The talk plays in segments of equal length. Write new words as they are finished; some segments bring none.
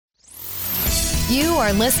You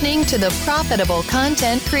are listening to the Profitable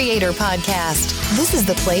Content Creator Podcast. This is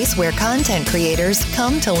the place where content creators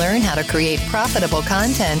come to learn how to create profitable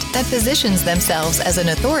content that positions themselves as an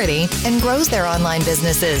authority and grows their online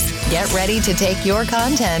businesses. Get ready to take your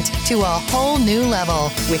content to a whole new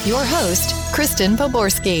level with your host, Kristen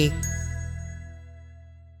Poborski.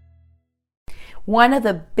 One of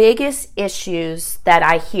the biggest issues that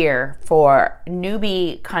I hear for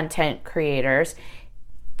newbie content creators,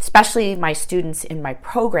 especially my students in my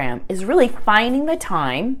program, is really finding the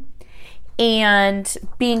time and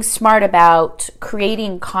being smart about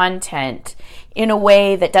creating content in a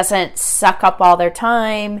way that doesn't suck up all their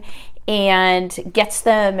time and gets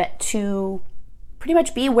them to pretty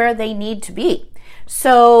much be where they need to be.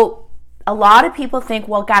 So a lot of people think,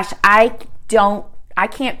 well, gosh, I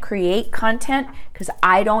can't create content because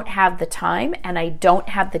I don't have the time and I don't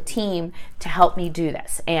have the team to help me do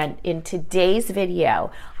this. And in today's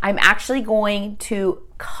video, I'm actually going to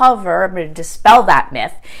I'm going to dispel that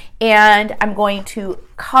myth, and I'm going to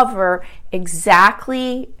cover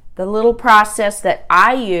exactly the little process that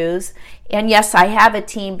I use. And yes, I have a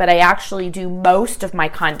team, but I actually do most of my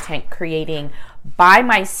content creating by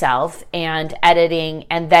myself and editing,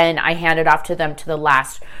 and then I hand it off to them to the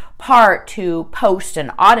last part to post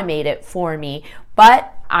and automate it for me.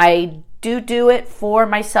 But I do it for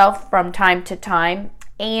myself from time to time,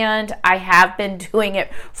 and I have been doing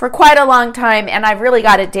it for quite a long time, and I've really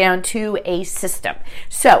got it down to a system.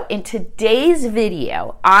 So in today's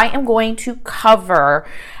video, I am going to cover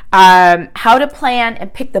how to plan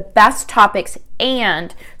and pick the best topics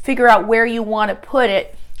and figure out where you want to put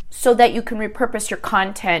it so that you can repurpose your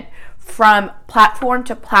content from platform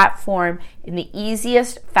to platform in the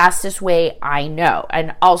easiest, fastest way I know.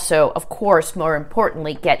 And also, of course, more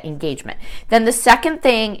importantly, get engagement. Then the second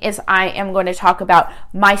thing is I am going to talk about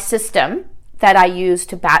my system that I use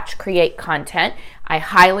to batch create content. I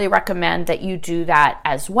highly recommend that you do that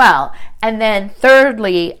as well. And then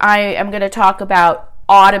thirdly, I am going to talk about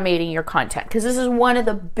automating your content, because this is one of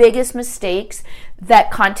the biggest mistakes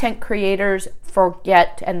that content creators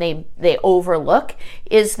forget and they overlook,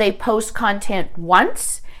 is they post content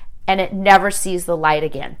once and it never sees the light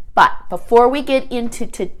again. But before we get into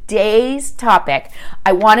today's topic,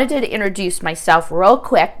 I wanted to introduce myself real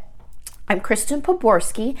quick. I'm Kristen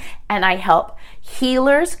Poborski, and I help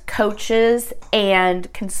healers, coaches,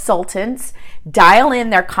 and consultants dial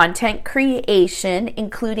in their content creation,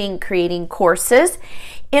 including creating courses,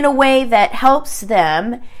 in a way that helps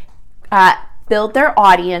them build their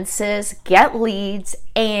audiences, get leads,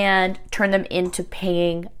 and turn them into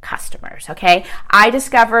paying customers, okay? I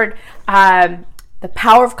discovered the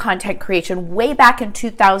power of content creation way back in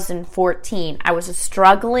 2014. I was a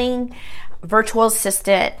struggling virtual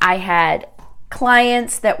assistant. I had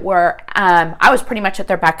clients that were, I was pretty much at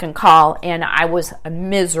their beck and call, and I was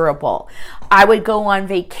miserable. I would go on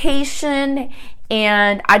vacation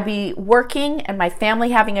and I'd be working and my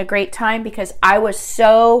family having a great time because I was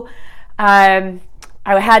so, I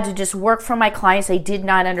had to just work for my clients. They did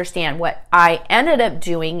not understand. What I ended up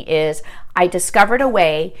doing is I discovered a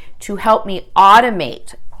way to help me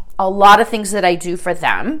automate a lot of things that I do for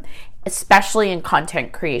them, especially in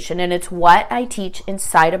content creation. And it's what I teach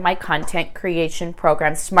inside of my content creation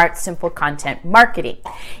program, Smart Simple Content Marketing.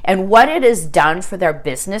 And what it has done for their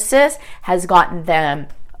businesses has gotten them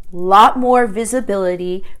a lot more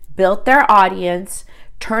visibility, built their audience,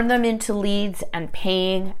 turned them into leads and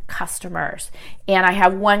paying customers. And I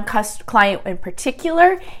have one client in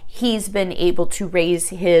particular. He's been able to raise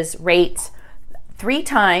his rates 3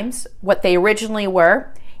 times what they originally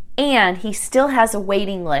were, and he still has a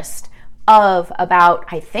waiting list of about,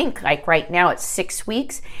 I think, like right now it's 6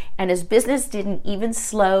 weeks, and his business didn't even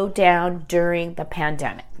slow down during the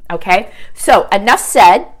pandemic. Okay, so enough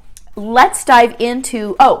said. Let's dive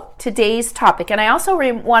into today's topic. And I also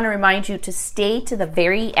want to remind you to stay to the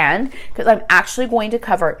very end, because I'm actually going to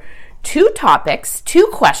cover 2 topics, 2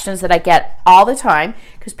 questions that I get all the time,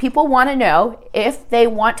 because people want to know if they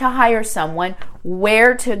want to hire someone,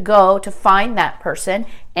 where to go to find that person,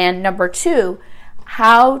 and number 2,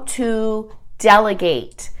 how to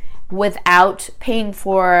delegate without paying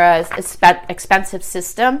for an expensive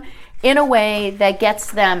system in a way that gets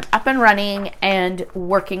them up and running and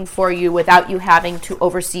working for you without you having to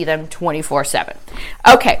oversee them 24/7.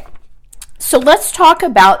 Okay, so let's talk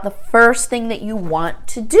about the first thing that you want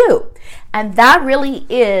to do. And that really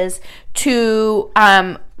is to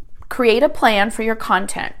create a plan for your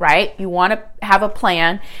content, right? You want to have a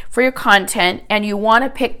plan for your content, and you want to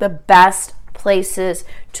pick the best places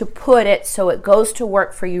to put it so it goes to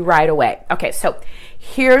work for you right away. Okay, so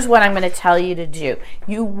here's what I'm going to tell you to do.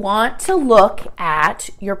 You want to look at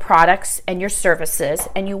your products and your services,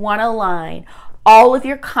 and you want to align all of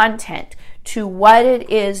your content to what it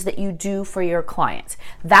is that you do for your clients.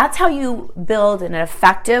 That's how you build an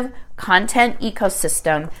effective content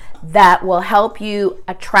ecosystem that will help you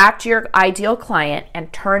attract your ideal client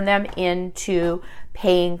and turn them into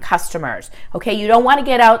paying customers. Okay, you don't want to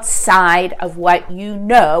get outside of what you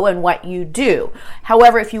know and what you do.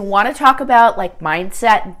 However, if you want to talk about like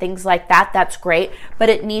mindset and things like that, that's great, but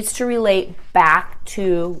it needs to relate back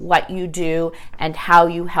to what you do and how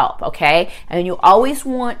you help, okay? And you always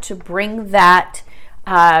want to bring that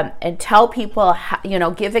and tell people,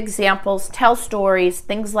 give examples, tell stories,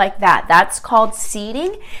 things like that. That's called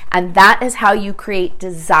seeding, and that is how you create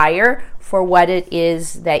desire for what it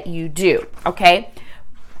is that you do, okay?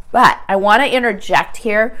 But I want to interject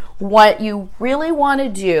here. What you really want to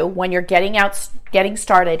do when you're getting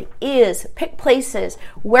started is pick places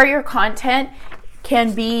where your content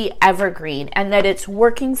can be evergreen and that it's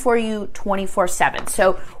working for you 24/7.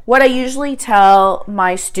 So what I usually tell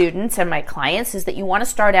my students and my clients is that you want to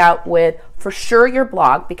start out with, for sure, your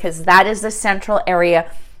blog, because that is the central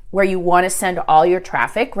area where you want to send all your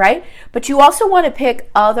traffic, right? But you also want to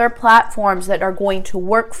pick other platforms that are going to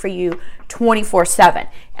work for you 24/7.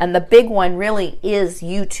 And the big one really is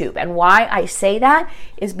YouTube. And why I say that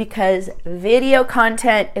is because video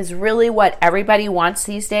content is really what everybody wants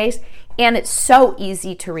these days, and it's so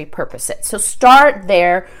easy to repurpose it. So start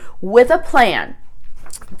there with a plan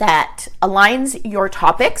that aligns your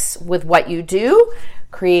topics with what you do.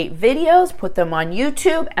 Create videos, put them on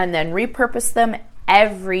YouTube, and then repurpose them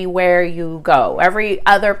everywhere you go, every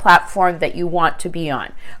other platform that you want to be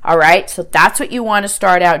on. All right, so that's what you want to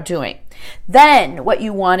start out doing. Then what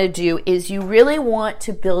you want to do is you really want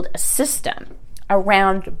to build a system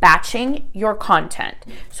around batching your content.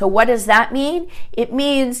 So what does that mean? It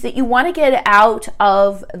means that you want to get out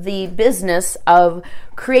of the business of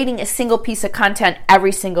creating a single piece of content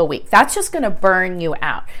every single week. That's just going to burn you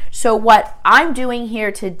out. So what I'm doing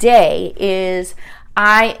here today is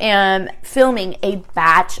I am filming a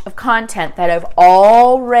batch of content that I've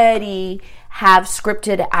already have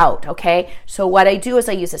scripted out, okay? So what I do is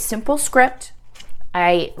I use a simple script.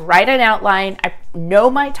 I write an outline. I know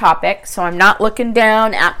my topic, so I'm not looking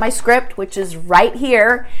down at my script, which is right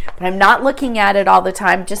here, but I'm not looking at it all the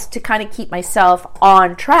time just to kind of keep myself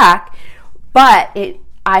on track. But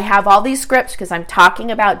I have all these scripts because I'm talking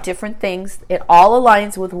about different things. It all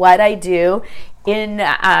aligns with what I do in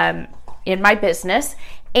my business,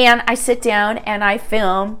 and I sit down and I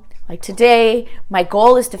film. Like today, my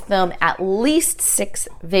goal is to film at least 6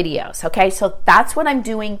 videos, okay? So that's what I'm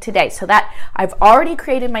doing today. So that I've already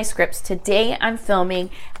created my scripts. Today I'm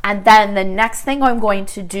filming, and then the next thing I'm going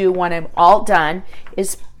to do when I'm all done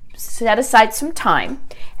is set aside some time,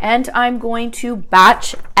 and I'm going to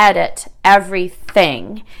batch edit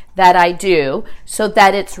everything that I do so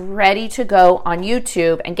that it's ready to go on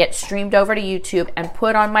YouTube and get streamed over to YouTube and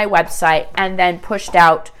put on my website and then pushed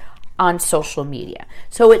out on social media.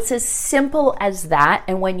 So it's as simple as that.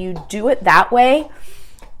 And when you do it that way,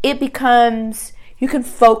 it becomes, you can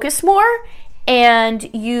focus more and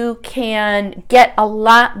you can get a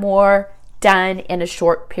lot more done in a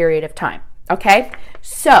short period of time. Okay?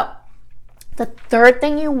 So the third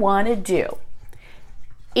thing you want to do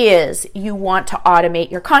is you want to automate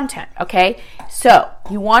your content, okay? So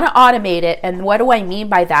you want to automate it, and what do I mean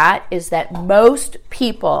by that is that most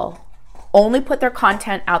people only put their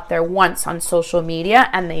content out there once on social media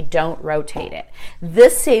and they don't rotate it.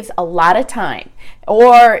 This saves a lot of time,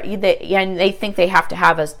 and they think they have to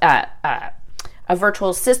have a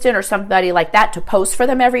virtual assistant or somebody like that to post for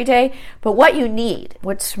them every day. But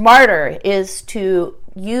what's smarter is to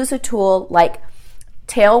use a tool like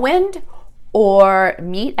Tailwind or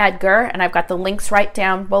Meet Edgar, and I've got the links right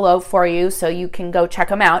down below for you so you can go check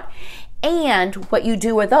them out. And what you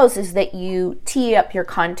do with those is that you tee up your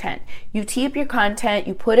content. You tee up your content,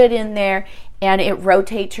 you put it in there, and it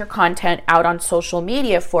rotates your content out on social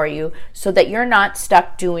media for you so that you're not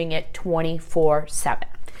stuck doing it 24/7.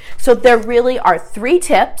 So there really are 3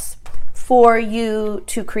 tips for you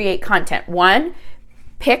to create content. 1,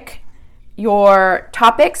 pick your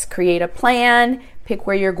topics, create a plan, pick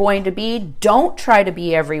where you're going to be. Don't try to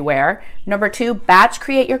be everywhere. Number 2, batch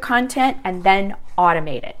create your content and then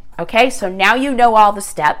automate it. Okay, so now you know all the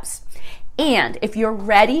steps. And if you're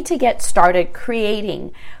ready to get started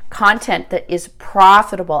creating content that is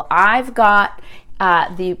profitable, I've got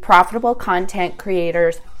the Profitable Content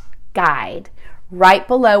Creators Guide right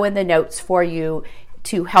below in the notes for you.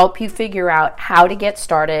 to help you figure out how to get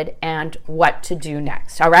started and what to do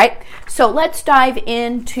next. All right. So let's dive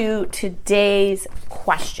into today's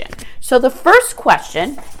question. So the first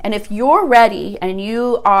question, and if you're ready and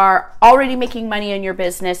you are already making money in your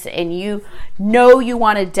business and you know you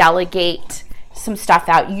want to delegate some stuff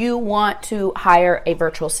out, you want to hire a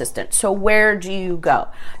virtual assistant. So where do you go?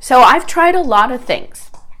 So I've tried a lot of things.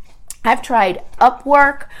 I've tried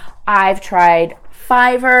Upwork, I've tried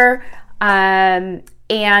Fiverr,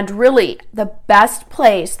 and really the best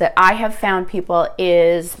place that I have found people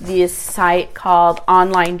is this site called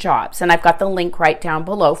Online Jobs. And I've got the link right down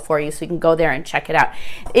below for you so you can go there and check it out.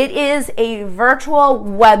 It is a virtual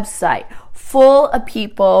website full of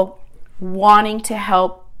people wanting to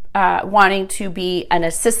help, wanting to be an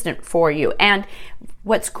assistant for you. And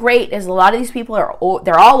what's great is a lot of these people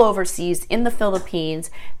they're all overseas in the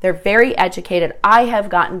Philippines. They're very educated. I have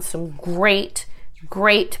gotten some great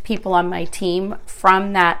people on my team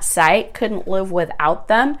from that site. Couldn't live without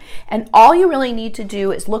them. And all you really need to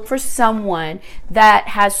do is look for someone that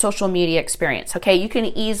has social media experience. Okay, you can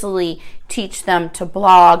easily teach them to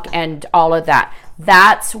blog and all of that.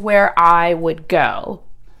 That's where I would go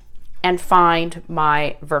and find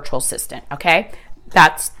my virtual assistant. Okay,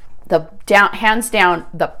 that's hands down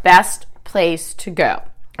the best place to go.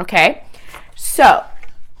 Okay, so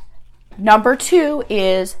number 2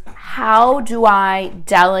 is, how do I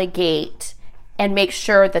delegate and make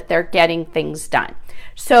sure that they're getting things done?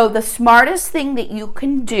 So the smartest thing that you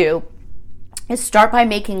can do is start by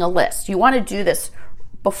making a list. You want to do this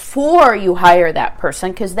before you hire that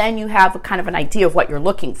person, because then you have a kind of an idea of what you're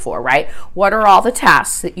looking for, right? What are all the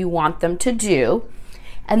tasks that you want them to do?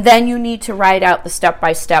 And then you need to write out the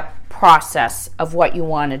step-by-step process of what you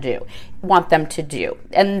want them to do.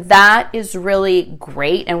 And that is really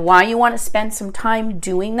great. And why you want to spend some time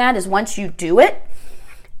doing that is once you do it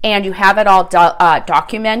and you have it all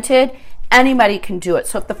documented, anybody can do it.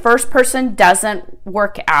 So if the first person doesn't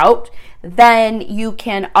work out, then you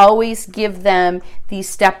can always give them these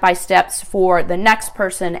step-by-steps for the next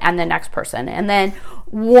person and the next person. And then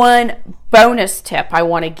one bonus tip I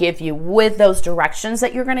want to give you with those directions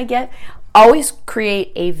that you're going to get, always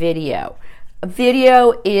create a video. A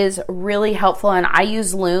video is really helpful, and I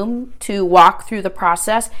use Loom to walk through the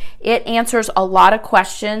process. It answers a lot of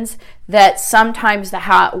questions that sometimes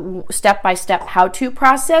the step-by-step how-to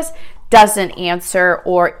process doesn't answer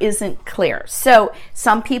or isn't clear. So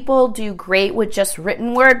some people do great with just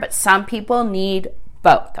written word, but some people need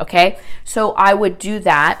both, okay? So I would do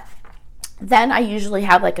that. Then I usually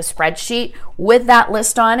have like a spreadsheet with that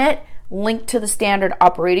list on it, linked to the standard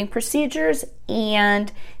operating procedures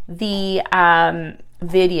and the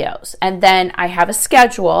videos. And then I have a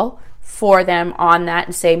schedule for them on that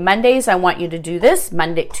and say, Mondays, I want you to do this.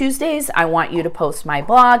 Tuesdays, I want you to post my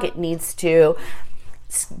blog. It needs to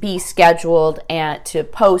be scheduled and to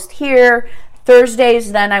post here.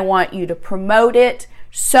 Thursdays, then I want you to promote it,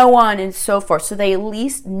 so on and so forth. So they at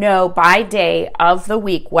least know by day of the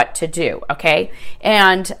week what to do, okay?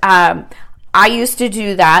 And I used to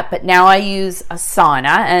do that, but now I use Asana,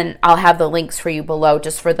 and I'll have the links for you below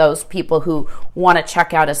just for those people who want to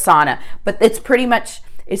check out Asana. But it's pretty much,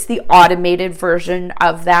 it's the automated version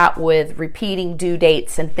of that with repeating due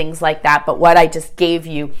dates and things like that. But what I just gave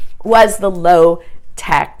you was the low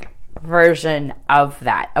tech version of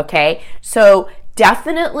that, okay? So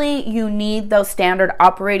definitely you need those standard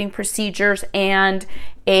operating procedures and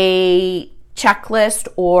a checklist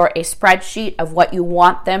or a spreadsheet of what you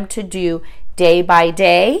want them to do day by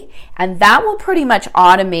day, and that will pretty much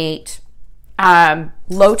automate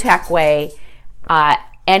low tech way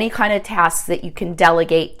any kind of tasks that you can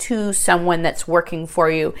delegate to someone that's working for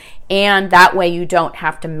you, and that way you don't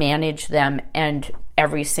have to manage them and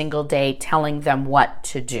every single day telling them what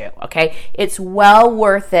to do, okay? It's well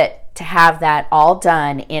worth it to have that all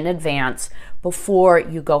done in advance before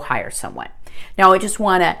you go hire someone. Now, I just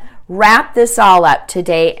want to wrap this all up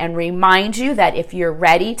today and remind you that if you're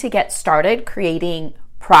ready to get started creating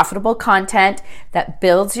profitable content that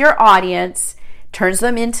builds your audience, turns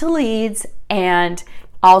them into leads, and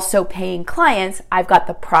also paying clients, I've got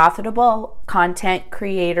the Profitable Content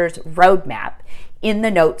Creators Roadmap in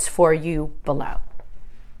the notes for you below.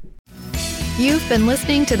 You've been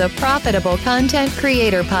listening to the Profitable Content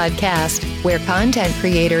Creator Podcast, where content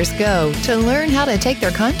creators go to learn how to take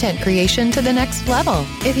their content creation to the next level.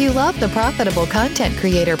 If you love the Profitable Content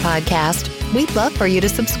Creator Podcast, we'd love for you to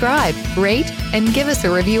subscribe, rate, and give us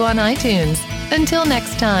a review on iTunes. Until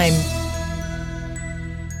next time.